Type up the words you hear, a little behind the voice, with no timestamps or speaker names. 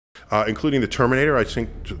including the Terminator. I think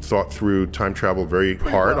thought through time travel very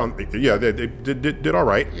hard. Well. Yeah, they did all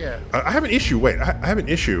right. Yeah. I have an issue. Wait, I have an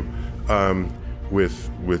issue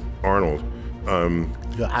with Arnold.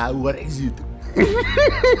 What is it?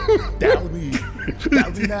 Tell me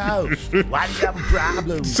now. Why do you have a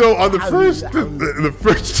problem? So on the first,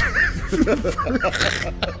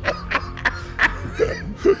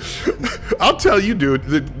 I'll tell you, dude.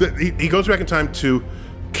 He goes back in time to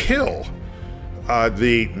kill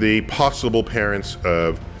the possible parents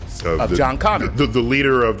of John Connor, the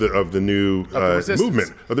leader of the new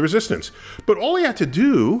movement of the resistance. But all he had to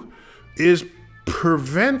do is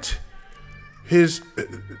prevent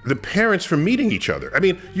the parents from meeting each other. I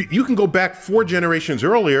mean, you can go back 4 generations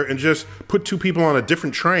earlier and just put 2 people on a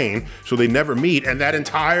different train so they never meet, and that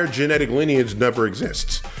entire genetic lineage never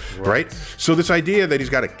exists, right? So this idea that he's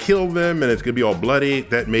got to kill them and it's going to be all bloody,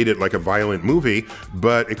 that made it like a violent movie,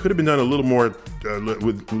 but it could have been done a little more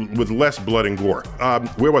with less blood and gore.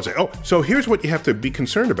 Where was I? Oh, so here's what you have to be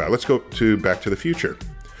concerned about. Let's go to Back to the Future.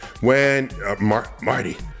 When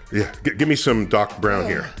Marty, yeah, give me some Doc Brown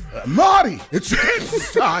here. Marty, it's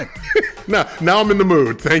time. Now I'm in the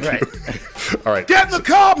mood. Thank you. All right. Get in the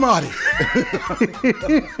car, Marty.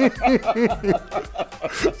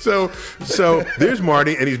 So there's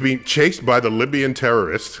Marty, and he's being chased by the Libyan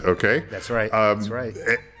terrorists. Okay. That's right. That's right.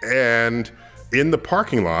 And in the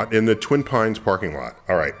parking lot, in the Twin Pines parking lot.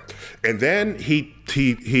 All right. And then he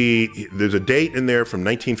there's a date in there from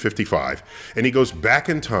 1955, and he goes back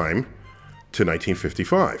in time to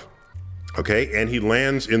 1955, okay? And he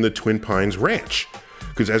lands in the Twin Pines Ranch,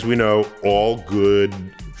 because as we know, all good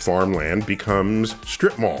farmland becomes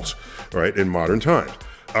strip malls, right, in modern times.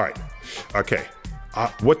 All right, okay.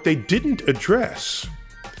 What they didn't address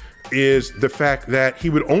is the fact that he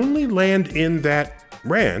would only land in that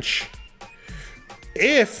ranch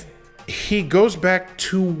if he goes back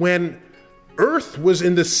to when Earth was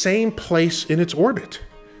in the same place in its orbit.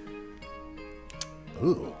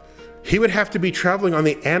 Ooh. He would have to be traveling on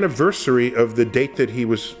the anniversary of the date that he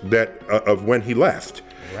was of when he left,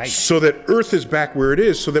 right? So that Earth is back where it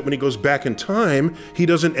is, so that when he goes back in time, he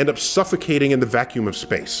doesn't end up suffocating in the vacuum of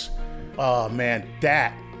space. Oh man,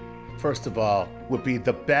 that first of all would be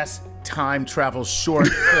the best time travel short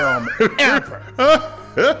film ever.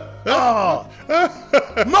 Oh,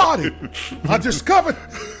 Marty, I discovered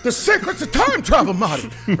the secrets of time travel,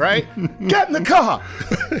 Marty, right? Get in the car.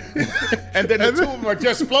 And then the 2 of them are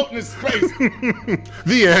just floating in space.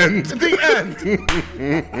 The end. The end.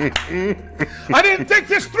 I didn't think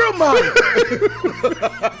this through, Marty.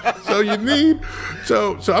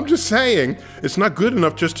 So I'm just saying, it's not good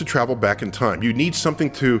enough just to travel back in time. You need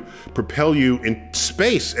something to propel you in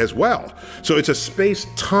space as well. So it's a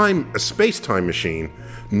space-time machine,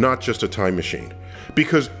 not just a time machine,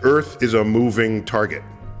 because Earth is a moving target.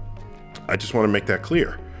 I just want to make that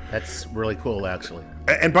clear. That's really cool, actually.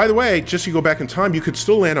 And by the way, just you go back in time, you could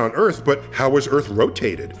still land on Earth, but how was Earth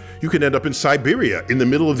rotated? You could end up in Siberia, in the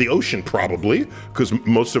middle of the ocean, probably, because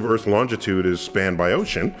most of Earth's longitude is spanned by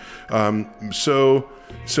ocean. So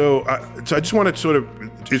I just want to sort of,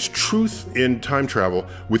 it's truth in time travel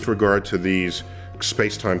with regard to these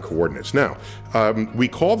space-time coordinates. Now, we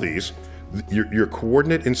call these your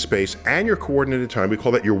coordinate in space and your coordinate in time. We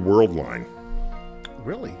call that your world line.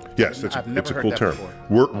 Really? Yes, it's a cool term. Before.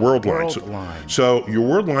 World line. World line. So your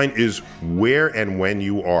world line is where and when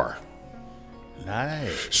you are.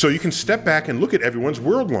 Nice. So you can step back and look at everyone's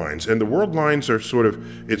world lines, and the world lines are sort of,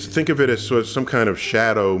 think of it as sort of some kind of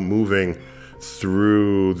shadow moving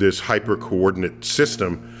through this hyper coordinate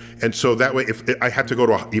system. And so that way, if I had to go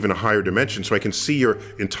to even a higher dimension, so I can see your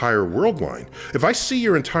entire world line. If I see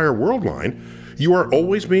your entire world line, you are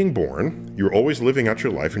always being born, you're always living out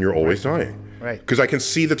your life, and you're always dying. Right. Because I can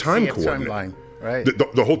see the time coordinate. Timeline. Right.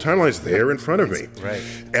 The whole timeline is there in front of me. Right.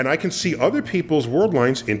 And I can see other people's world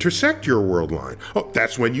lines intersect your world line. Oh,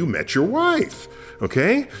 that's when you met your wife.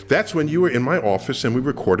 Okay? That's when you were in my office and we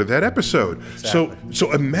recorded that episode. Exactly.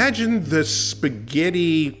 So imagine the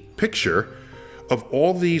spaghetti picture of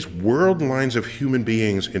all these world lines of human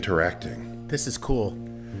beings interacting. This is cool.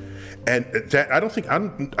 And that I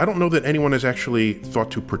don't know that anyone has actually thought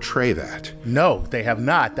to portray that. No, they have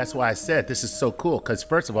not. That's why I said this is so cool, because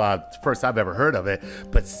first of all, first I've ever heard of it,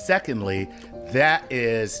 but secondly, that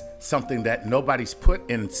is something that nobody's put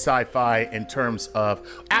in sci-fi in terms of,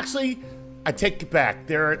 actually, I take it back.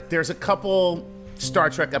 There's a couple Star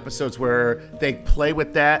Trek episodes where they play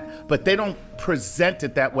with that, but they don't present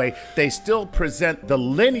it that way. They still present the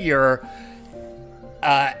linear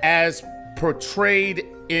as portrayed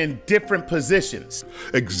in different positions.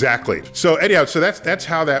 Exactly. So anyhow, so that's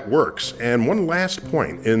how that works. And one last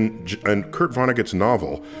point in Kurt Vonnegut's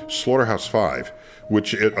novel Slaughterhouse-Five,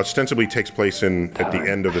 which ostensibly takes place at the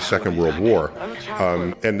end of the Second World War,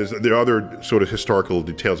 and there are other sort of historical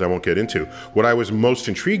details I won't get into. What I was most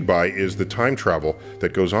intrigued by is the time travel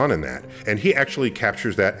that goes on in that, and he actually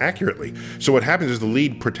captures that accurately. So what happens is the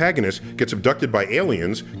lead protagonist gets abducted by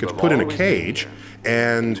aliens, gets put in a cage,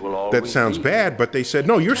 and that sounds bad, but they said,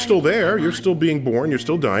 no, you're still there, you're still being born, you're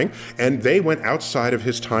still dying, and they went outside of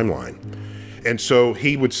his timeline. And so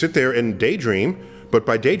he would sit there and daydream, but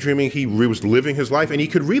by daydreaming, he was living his life, and he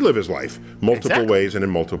could relive his life multiple ways and in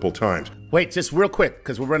multiple times. Wait, just real quick,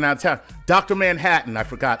 because we're running out of time. Dr. Manhattan, I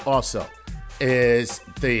forgot also, is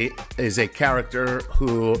a character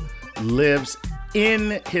who lives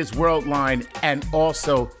in his world line and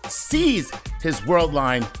also sees his world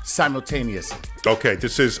line simultaneously. Okay,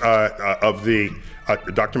 this is of the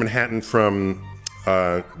Dr. Manhattan from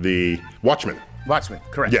the Watchmen. Watchmen,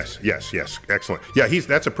 correct. Yes, excellent. Yeah,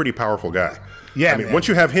 that's a pretty powerful guy. Yeah, I mean, once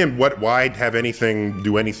you have him, why have anything,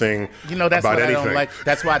 do anything that's about what anything? I don't like.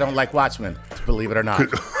 That's why I don't like Watchmen, believe it or not,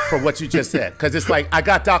 for what you just said. Because it's like, I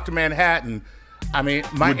got Dr. Manhattan. I mean,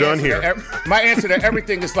 my answer to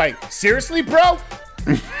everything is like, seriously, bro?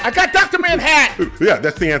 I got Dr. Manhattan. Yeah,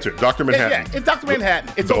 that's the answer. Dr. Manhattan. Yeah, it's Dr.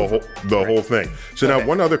 Manhattan. It's the whole thing. So now,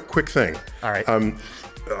 one other quick thing. All right.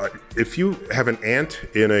 If you have an ant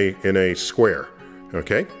in a square,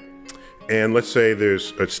 okay, and let's say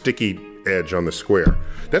there's a sticky edge on the square,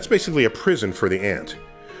 that's basically a prison for the ant.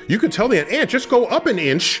 You could tell the ant, just go up an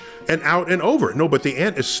inch and out and over. No, but the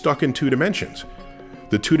ant is stuck in 2 dimensions.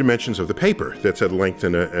 The 2 dimensions of the paper that's at length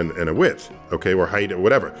and a width, okay, or height or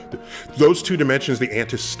whatever. Those 2 dimensions, the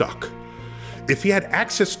ant is stuck. If it had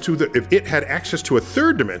access to a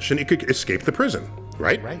 3rd dimension, it could escape the prison,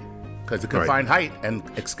 right? Right. Because it can find height and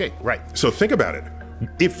escape, right. So think about it.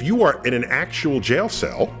 If you are in an actual jail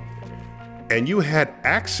cell and you had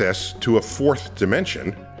access to a 4th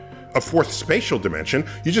dimension, a 4th spatial dimension,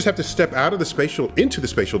 you just have to step out of the spatial into the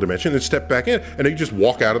spatial dimension and step back in, and then you just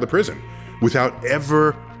walk out of the prison without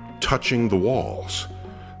ever touching the walls.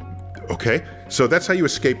 Okay? So that's how you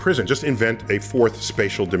escape prison. Just invent a 4th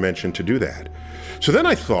spatial dimension to do that. So then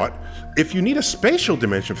I thought, if you need a spatial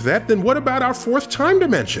dimension for that, then what about our 4th time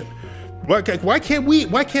dimension? Why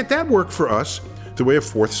can't that work for us the way a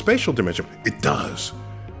 4th spatial dimension? It does.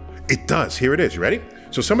 It does. Here it is. You ready?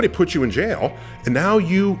 So somebody puts you in jail, and now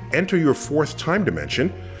you enter your 4th time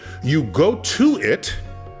dimension. You go to it,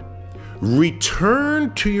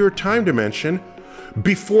 return to your time dimension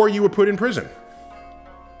before you were put in prison.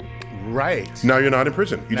 Right. Now you're not in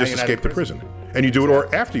prison. You just escaped the prison. And you do it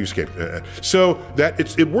or after you escape. So that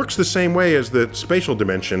it works the same way as the spatial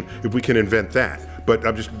dimension if we can invent that. But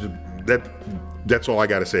that's all I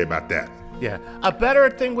got to say about that. Yeah. A better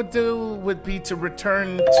thing would be to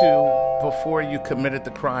return to before you committed the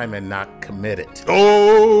crime and not commit it.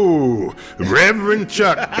 Oh, Reverend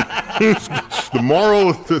Chuck. the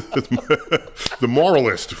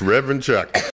moralist, Reverend Chuck.